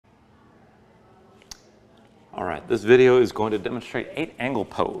All right, this video is going to demonstrate 8-angle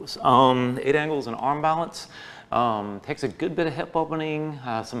pose. 8 angles in arm balance. Takes a good bit of hip opening,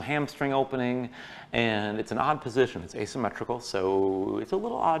 some hamstring opening, and it's an odd position. It's asymmetrical, so it's a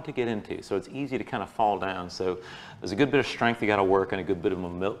little odd to get into. So it's easy to kind of fall down. So there's a good bit of strength you got to work and a good bit of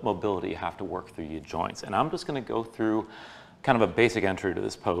mobility you have to work through your joints. And I'm just going to go through kind of a basic entry to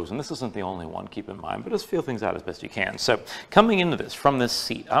this pose, and this isn't the only one, keep in mind, but just feel things out as best you can. So coming into this from this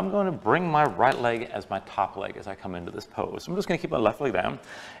seat, I'm going to bring my right leg as my top leg as I come into this pose. I'm just going to keep my left leg down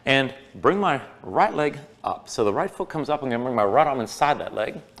and bring my right leg up. So the right foot comes up, I'm going to bring my right arm inside that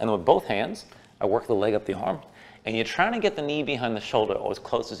leg, and then with both hands, I work the leg up the arm. And you're trying to get the knee behind the shoulder or as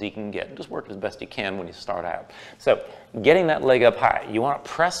close as you can get. Just work as best you can when you start out. So getting that leg up high, you want to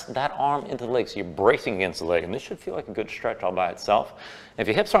press that arm into the leg so you're bracing against the leg. And this should feel like a good stretch all by itself. If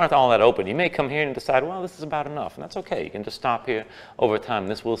your hips aren't all that open, you may come here and decide, well, this is about enough. And that's okay. You can just stop here. Over time,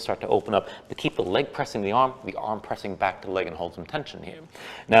 this will start to open up. But keep the leg pressing the arm pressing back to the leg, and hold some tension here.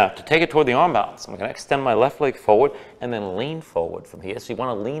 Now, to take it toward the arm balance, I'm going to extend my left leg forward and then lean forward from here. So you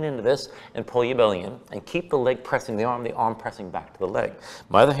want to lean into this and pull your belly in and keep the leg pressing the arm pressing back to the leg.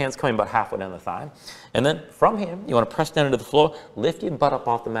 My other hand's coming about halfway down the thigh. And then from here, you want to press down into the floor, lift your butt up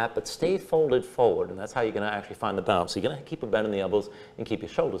off the mat, but stay folded forward. And that's how you're going to actually find the balance. So you're going to keep a bend in the elbows and keep your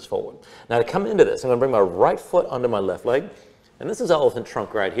shoulders forward. Now to come into this, I'm going to bring my right foot under my left leg. And this is elephant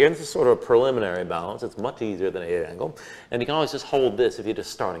trunk right here. This is sort of a preliminary balance. It's much easier than 8-angle. And you can always just hold this if you're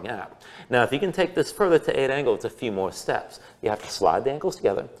just starting out. Now, if you can take this further to 8-angle, it's a few more steps. You have to slide the ankles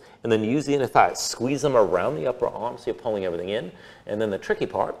together and then use the inner thighs. Squeeze them around the upper arm so you're pulling everything in. And then the tricky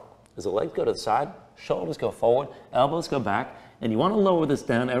part is the legs go to the side, shoulders go forward, elbows go back. And you want to lower this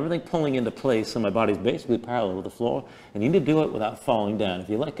down, everything pulling into place so my body's basically parallel with the floor. And you need to do it without falling down. If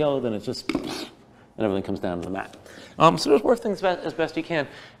you let go, then it's just, and everything comes down to the mat. So just work things as best you can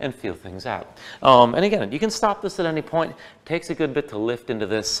and feel things out. And again, you can stop this at any point. It takes a good bit to lift into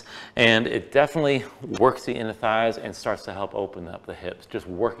this, and it definitely works the inner thighs and starts to help open up the hips, just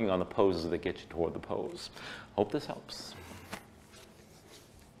working on the poses that get you toward the pose. Hope this helps.